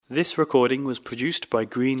This recording was produced by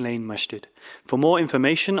Green Lane Masjid. For more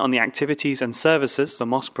information on the activities and services the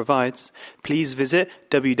mosque provides, please visit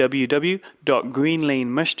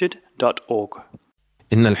www.greenlanemasjid.org.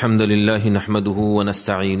 إن الحمد لله نحمده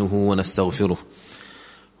ونستعينه ونستغفره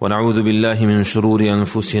ونعوذ بالله من شرور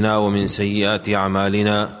أنفسنا ومن سيئات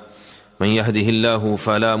أعمالنا من يهده الله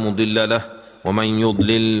فلا مضل له ومن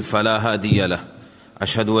يضلل فلا هادي له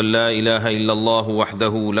أشهد أن لا إله إلا الله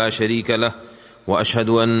وحده لا شريك له وأشهد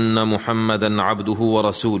أن محمدا عبده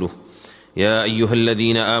ورسوله يا أيها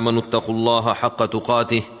الذين آمنوا اتقوا الله حق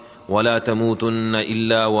تقاته ولا تموتن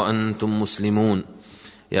إلا وأنتم مسلمون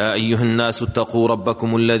يا أيها الناس اتقوا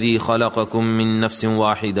ربكم الذي خلقكم من نفس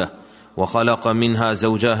واحدة وخلق منها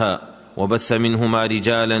زوجها وبث منهما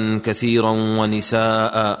رجالا كثيرا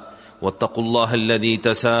ونساء واتقوا الله الذي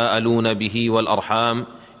تساءلون به والأرحام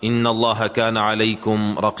إن الله كان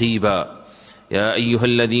عليكم رقيبا يا أيها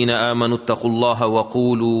الذين آمنوا اتقوا الله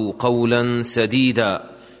وقولوا قولا سديدا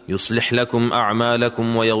يصلح لكم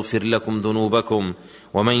أعمالكم ويغفر لكم ذنوبكم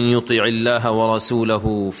ومن يطع الله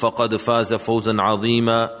ورسوله فقد فاز فوزا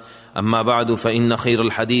عظيما أما بعد فإن خير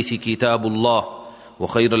الحديث كتاب الله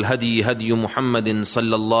وخير الهدي هدي محمد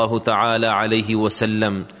صلى الله تعالى عليه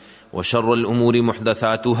وسلم وشر الأمور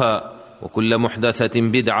محدثاتها وكل محدثة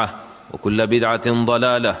بدعة وكل بدعة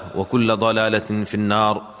ضلالة وكل ضلالة في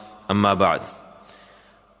النار أما بعد.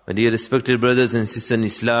 My dear respected brothers and sisters in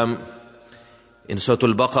Islam, in Surah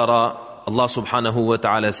Al-Baqarah, Allah subhanahu wa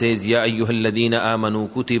ta'ala says, يَا أَيُّهَا الَّذِينَ آمَنُوا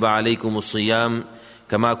كُتِبَ عَلَيْكُمُ الصِّيَامُ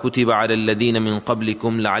كَمَا كُتِبَ عَلَى الَّذِينَ مِنْ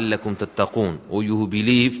قَبْلِكُمْ لَعَلَّكُمْ تَتَّقُونَ. O you who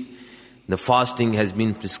believe, the fasting has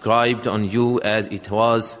been prescribed on you as it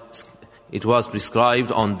was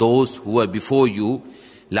prescribed on those who were before you,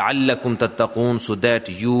 لَعَلَّكُمْ تَتَّقُونَ, so that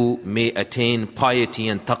you may attain piety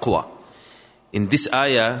and taqwa. In this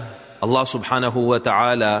ayah, Allah subhanahu wa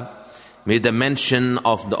ta'ala made a mention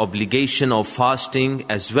of the obligation of fasting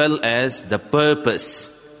as well as the purpose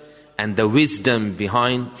and the wisdom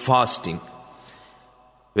behind fasting.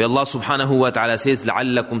 Where Allah subhanahu wa ta'ala says,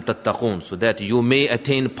 لَعَلَّكُمْ تَتَّقُونَ, so that you may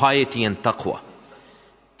attain piety and taqwa.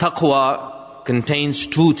 Taqwa contains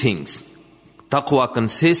two things. Taqwa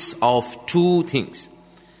consists of two things.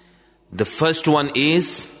 The first one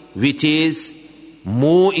is, which is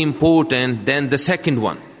more important than the second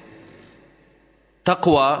one.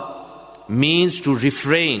 Taqwa means to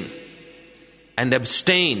refrain and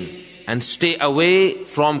abstain and stay away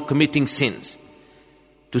from committing sins,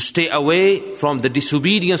 to stay away from the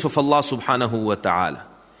disobedience of Allah subhanahu wa ta'ala.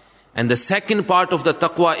 And the second part of the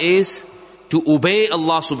taqwa is to obey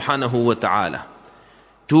Allah subhanahu wa ta'ala,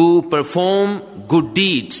 to perform good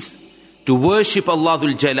deeds, to worship Allah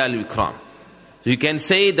Dhul Jalal wal Ikram. So you can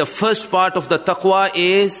say the first part of the taqwa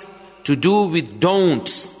is to do with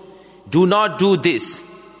don'ts. Do not do this.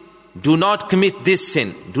 Do not commit this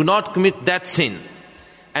sin. Do not commit that sin.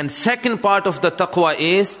 And second part of the taqwa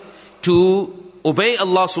is to obey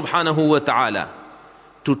Allah subhanahu wa ta'ala,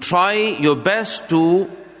 to try your best to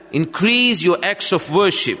increase your acts of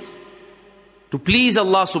worship, to please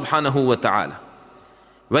Allah subhanahu wa ta'ala.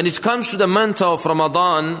 When it comes to the month of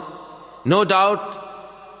Ramadan, no doubt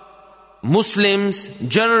Muslims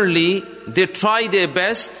generally, they try their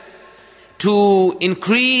best to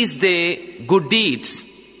increase their good deeds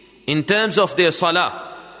in terms of their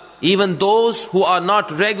salah. Even those who are not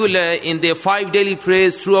regular in their 5 daily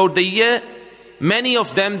prayers throughout the year, many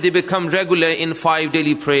of them, they become regular in 5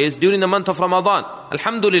 daily prayers during the month of Ramadan.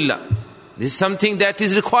 Alhamdulillah. This is something that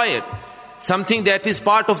is required. Something that is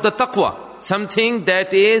part of the taqwa. Something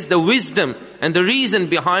that is the wisdom and the reason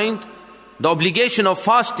behind the obligation of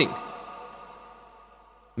fasting.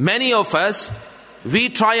 Many of us, we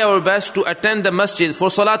try our best to attend the masjid for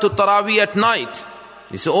Salatul Taraweeh at night.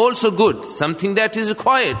 This is also good, something that is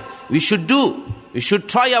required. We should do. We should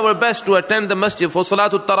try our best to attend the masjid for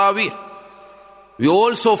Salatul Taraweeh. We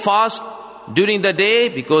also fast during the day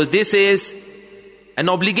because this is an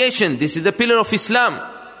obligation. This is the pillar of Islam.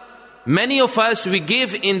 Many of us, we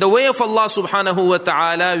give in the way of Allah subhanahu wa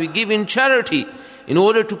ta'ala. We give in charity in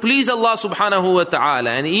order to please Allah subhanahu wa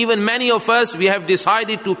ta'ala. And even many of us, we have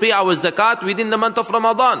decided to pay our zakat within the month of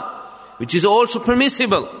Ramadan, which is also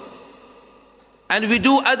permissible. And we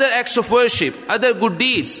do other acts of worship, other good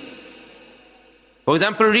deeds. For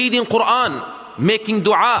example, reading Quran, making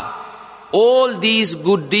dua. All these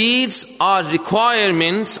good deeds are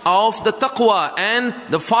requirements of the taqwa and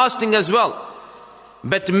the fasting as well.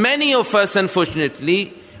 But many of us,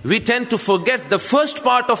 unfortunately, we tend to forget the first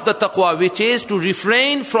part of the taqwa, which is to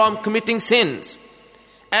refrain from committing sins.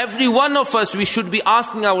 Every one of us, we should be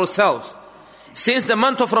asking ourselves, since the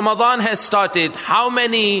month of Ramadan has started, how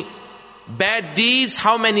many bad deeds,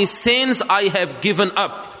 how many sins I have given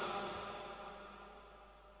up?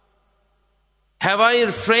 Have I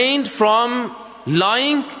refrained from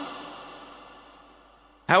lying?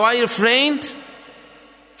 Have I refrained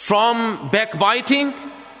from backbiting,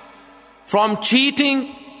 from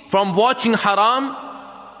cheating, from watching haram,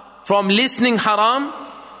 from listening haram?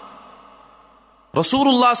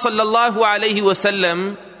 Rasulullah sallallahu alayhi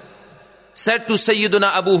wasallam said to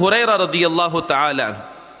Sayyiduna Abu Hurairah radiyallahu ta'ala,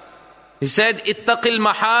 he said, ittaqil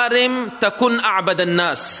maharim takun a'bad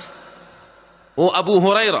an-nas. O Abu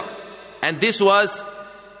Hurairah. And this was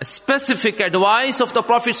a specific advice of the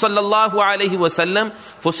Prophet sallallahu alayhi wasallam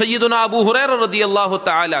for Sayyiduna Abu Hurairah radiyallahu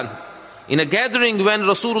ta'ala. In a gathering when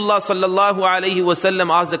Rasulullah sallallahu alayhi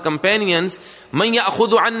wasallam asked the companions, man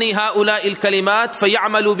ya'khudhu anni ha'ula'i al-kalimat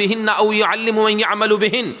fay'amalu bihinna aw yu'allimu man ya'malu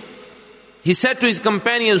bihin. He said to his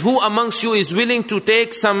companions, who amongst you is willing to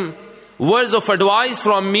take some words of advice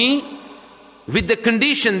from me with the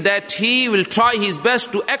condition that he will try his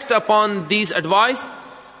best to act upon these advice,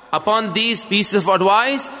 upon these pieces of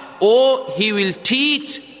advice, or he will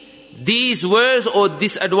teach these words or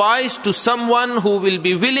this advice to someone who will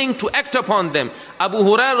be willing to act upon them. Abu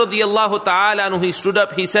Hurairah radiyallahu ta'ala, he stood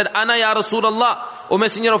up, he said, Ana ya Rasulullah, O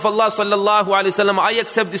Messenger of Allah sallallahu alayhi wasallam, I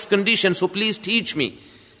accept this condition, so please teach me.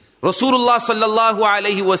 Rasulullah sallallahu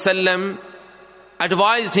alayhi wasallam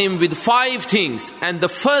advised him with 5 things, and the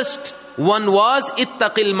first one was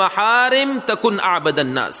ittaqil maharim takun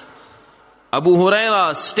a'badan nas. Abu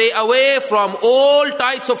Hurairah, stay away from all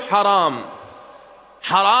types of haram.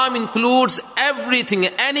 Haram includes everything,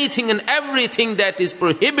 anything and everything that is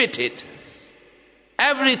prohibited.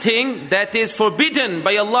 Everything that is forbidden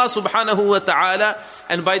by Allah subhanahu wa ta'ala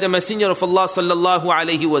and by the Messenger of Allah sallallahu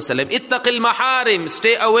alayhi wa sallam. Ittaqil maharim,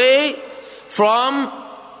 stay away from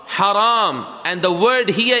haram. And the word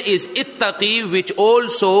here is ittaqi, which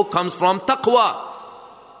also comes from taqwa.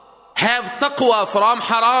 Have taqwa from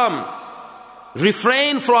haram.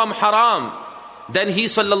 Refrain from haram. Then he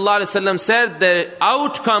sallallahu alayhi wa sallam said the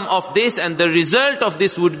outcome of this and the result of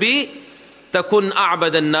this would be takun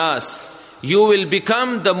a'bad an-nas. You will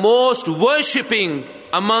become the most worshipping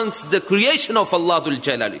amongst the creation of Allah Dhul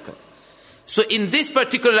Jalalika. So in this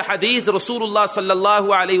particular hadith, Rasulullah sallallahu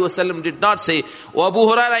alayhi wasallam did not say, O Abu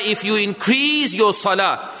Hurairah, if you increase your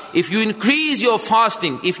salah, if you increase your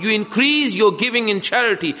fasting, if you increase your giving in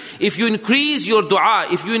charity, if you increase your dua,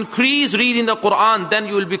 if you increase reading the Quran, then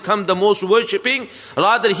you will become the most worshipping.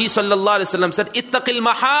 Rather, he sallallahu alayhi wasallam said, ittaqil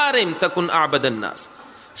maharim takun a'bad an-nas.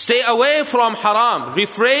 Stay away from haram,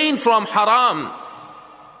 refrain from haram,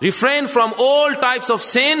 refrain from all types of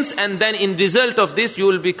sins, and then in result of this you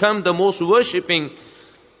will become the most worshipping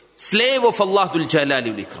slave of Allah Dhul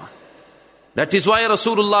Jalali wal Ikram. That is why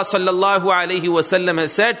Rasulullah sallallahu alayhi wa sallam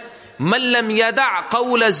has said, مَنْ لَمْ يَدَعْ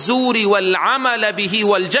قَوْلَ الزُّورِ وَالْعَمَلَ بِهِ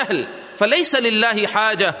وَالْجَهْلِ فَلَيْسَ لِلَّهِ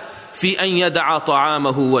حَاجَةٌ فِي أَنْ يَدَعَ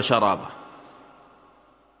طَعَامَهُ وَشَرَابَهُ.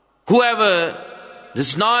 Whoever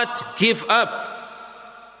does not give up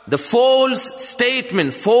the false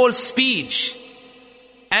statement, false speech,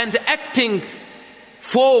 and acting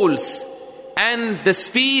false, and the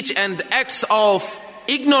speech and acts of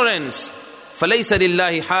ignorance, فَلَيْسَ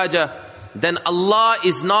لِلَّهِ حَاجَةٌ, then Allah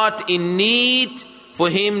is not in need for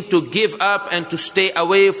him to give up and to stay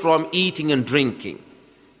away from eating and drinking.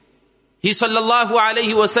 He sallallahu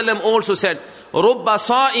alayhi wa sallam also said, رُبَّ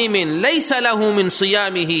صَائِمٍ لَيْسَ لَهُ مِنْ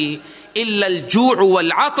صِيَامِهِ إِلَّا الْجُوعُ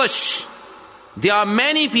وَالْعَطَشِ. There are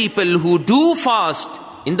many people who do fast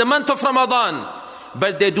in the month of Ramadan,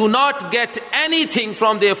 but they do not get anything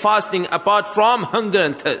from their fasting apart from hunger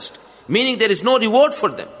and thirst. Meaning there is no reward for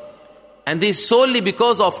them. And this is solely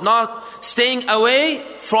because of not staying away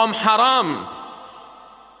from haram.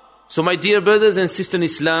 So my dear brothers and sisters in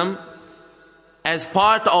Islam, as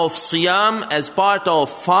part of siyam, as part of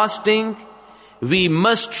fasting, we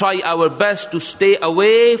must try our best to stay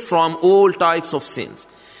away from all types of sins.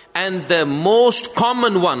 And the most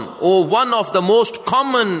common one, or one of the most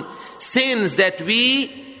common sins that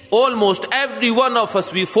almost every one of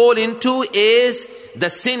us, we fall into is the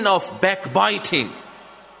sin of backbiting.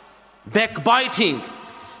 Backbiting,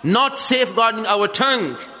 not safeguarding our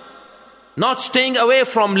tongue, not staying away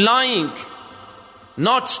from lying,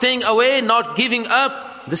 not staying away, not giving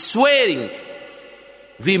up the swearing.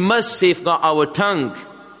 We must safeguard our tongue.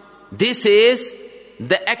 This is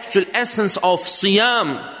the actual essence of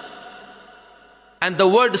siyam. And the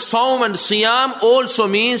word sawm and siyam also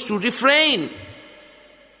means to refrain.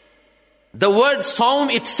 The word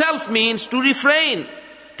sawm itself means to refrain,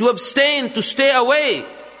 to abstain, to stay away,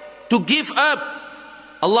 to give up.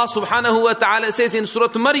 Allah subhanahu wa ta'ala says in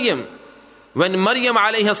Surah Maryam, when Maryam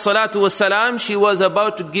alayhi salatu wasalam, she was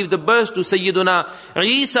about to give the birth to Sayyiduna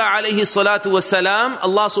Isa alayhi salatu wasalam,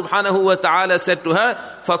 Allah subhanahu wa ta'ala said to her,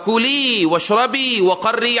 فَكُلِي وَاشْرَبِي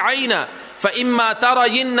وَقَرِّي عَيْنًا فَإِمَّا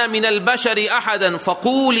تَرَيِنَّ مِنَ الْبَشَرِ أَحَدًا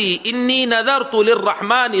فَقُولِي إِنِّي نَذَرْتُ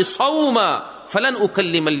لِلرَّحْمَنِ صَوْمًا فَلَنْ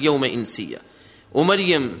أُكَلِّمَ الْيَوْمَ إِنسِيًّا. O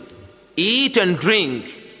Maryam, eat and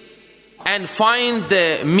drink and find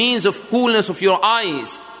the means of coolness of your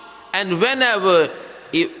eyes, and whenever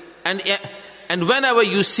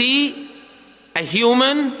you see a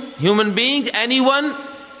human being, anyone,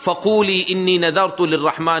 فَقُولِي إِنِّي نَذَرْتُ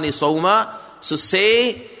لِلرَّحْمَنِ صَوْمًا, so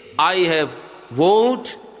say, I have vowed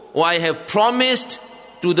or I have promised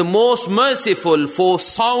to the most merciful for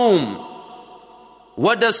Sawm.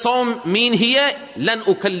 What does Sawm mean here? لَنْ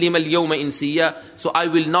أُكَلِّمَ الْيَوْمَ إِنسِيًّا, so I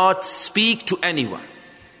will not speak to anyone.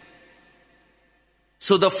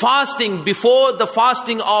 So the fasting, before the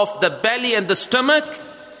fasting of the belly and the stomach,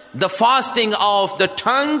 the fasting of the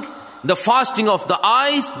tongue, the fasting of the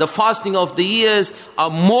eyes, the fasting of the ears are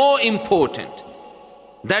more important.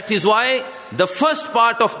 That is why the first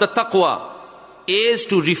part of the taqwa is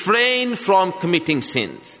to refrain from committing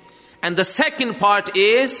sins. And the second part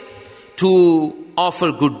is to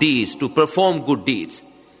offer good deeds, to perform good deeds.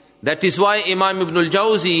 That is why Imam Ibn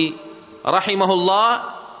al-Jawzi,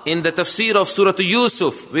 rahimahullah, in the tafsir of Surah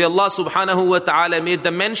Yusuf, where Allah subhanahu wa ta'ala made the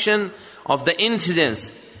mention of the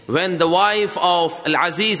incidents when the wife of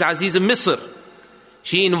Al-Aziz, Aziz of Misr,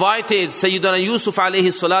 she invited Sayyidina Yusuf alayhi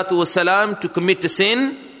salatu wasalam to commit a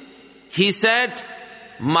sin. He said,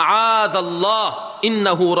 Ma'ad Allah,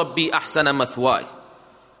 innahu Rabbi ahsana mathwai.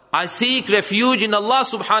 I seek refuge in Allah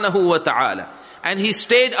subhanahu wa ta'ala. And he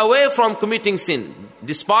stayed away from committing sin,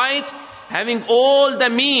 despite having all the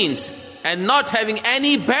means and not having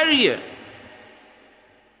any barrier.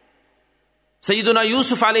 Sayyiduna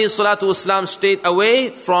Yusuf alayhi salatu wasalam stayed away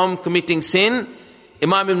from committing sin.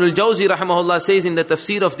 Imam Ibn al-Jawzi rahimahullah says in the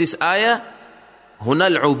tafsir of this ayah,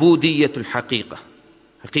 هُنَا الْعُبُودِيَّةُ الْحَقِيقَةِ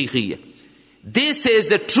حقيقية. This is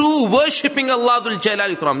the true worshipping Allah Dhul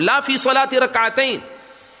Jalal Ikram. La fi salati rak'atayn.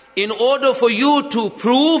 In order for you to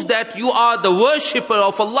prove that you are the worshipper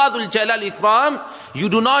of Allah Dhul Jalal Ikram, you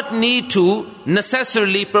do not need to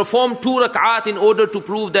necessarily perform 2 rak'at in order to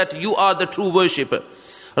prove that you are the true worshipper.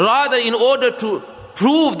 Rather, in order to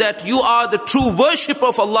prove that you are the true worshipper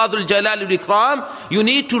of Allah Dhul Jalal Ikram, you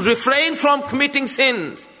need to refrain from committing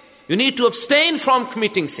sins. You need to abstain from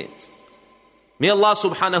committing sins. May Allah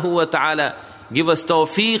subhanahu wa ta'ala give us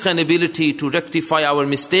tawfiq and ability to rectify our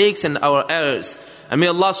mistakes and our errors. And may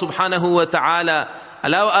Allah subhanahu wa ta'ala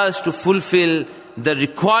allow us to fulfill the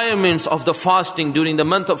requirements of the fasting during the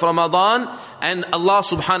month of Ramadan. And Allah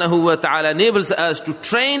subhanahu wa ta'ala enables us to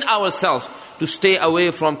train ourselves to stay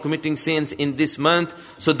away from committing sins in this month,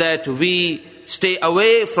 so that we stay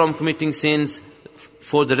away from committing sins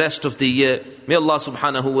for the rest of the year. May Allah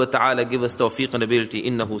subhanahu wa ta'ala give us tawfiq and ability.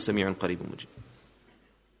 Innahu sami'un qareebun mujib.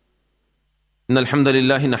 إن الحمد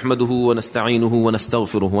لله نحمده ونستعينه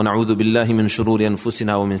ونستغفره ونعوذ بالله من شرور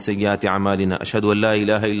أنفسنا ومن سيئات أعمالنا أشهد أن لا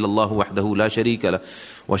إله إلا الله وحده لا شريك له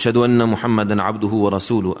وأشهد أن محمدا عبده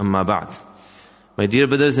ورسوله أما بعد. My dear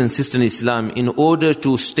brothers and sisters in Islam, in order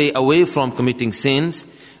to stay away from committing sins,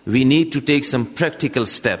 we need to take some practical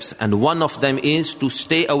steps, and one of them is to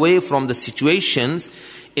stay away from the situations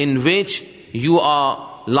in which you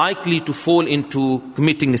are likely to fall into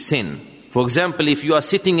committing a sin. For example, if you are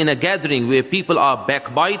sitting in a gathering where people are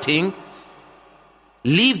backbiting,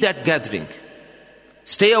 leave that gathering.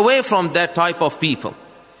 Stay away from that type of people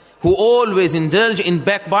who always indulge in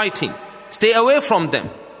backbiting. Stay away from them.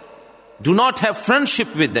 Do not have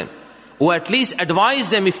friendship with them, or at least advise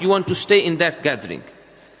them if you want to stay in that gathering.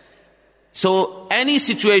 So any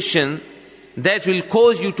situation that will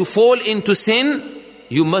cause you to fall into sin,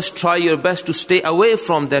 you must try your best to stay away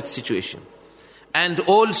from that situation. And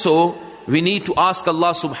also, we need to ask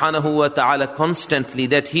Allah subhanahu wa ta'ala constantly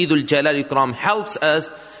that He Dhul Jalal Ikram helps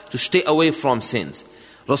us to stay away from sins.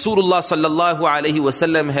 Rasulullah sallallahu alayhi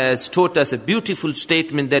wasallam has taught us a beautiful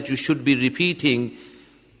statement that you should be repeating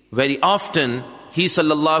very often. He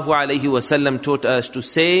sallallahu alayhi wasallam taught us to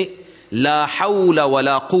say, La hawla wa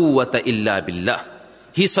la quwwata illa billah.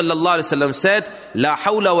 He sallallahu alayhi wasallam said, La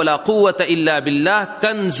hawla wa la quwwata illa billah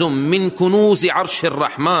kanzum min kunuzi arshir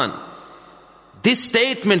rahman. This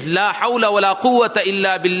statement, La hawla wa la quwwata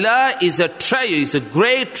illa billah, is a treasure, is a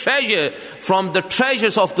great treasure from the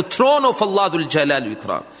treasures of the throne of Allah Dhul Jalal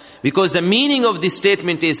Ikram. Because the meaning of this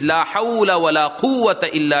statement is, La hawla wa la quwwata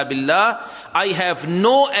illa billah, I have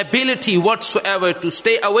no ability whatsoever to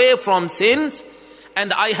stay away from sins,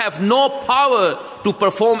 and I have no power to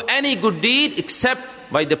perform any good deed except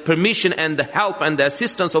by the permission and the help and the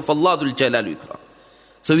assistance of Allah Dhul Jalal wal Ikram.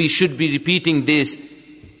 So we should be repeating this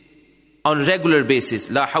on regular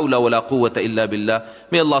basis. La hawla wa la quwwata illa billah.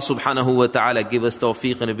 May Allah subhanahu wa ta'ala give us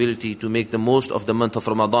tawfiq and ability to make the most of the month of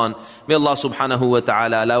Ramadan. May Allah subhanahu wa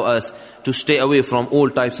ta'ala allow us to stay away from all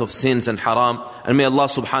types of sins and haram. And may Allah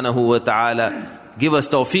subhanahu wa ta'ala give us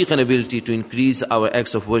tawfiq and ability to increase our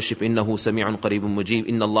acts of worship. Innahu sami'un qareebun mujib.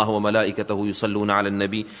 Inna Allah wa malaikatahu yusalluna ala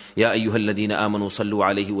al-nabi. Ya ayyuhalladhina amanu sallu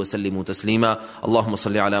alayhi wa sallimu taslima. Allahumma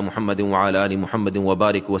salli ala Muhammadin wa ala ali Muhammadin wa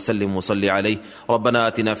barik wa sallim wa salli alayhi.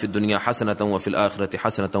 Rabbana atina fid dunya hasanatan wa fil akhirati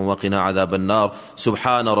hasanatan wa qina adhaban nar.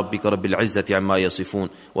 Subhana rabbika rabbil izzati amma yasifun.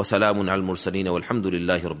 Wa salamun al mursalin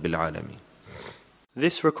walhamdulillahi rabbil alamin.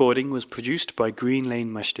 This recording was produced by Green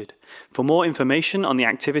Lane Masjid. For more information on the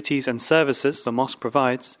activities and services the mosque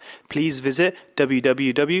provides, please visit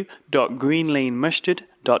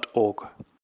www.greenlanemasjid.org.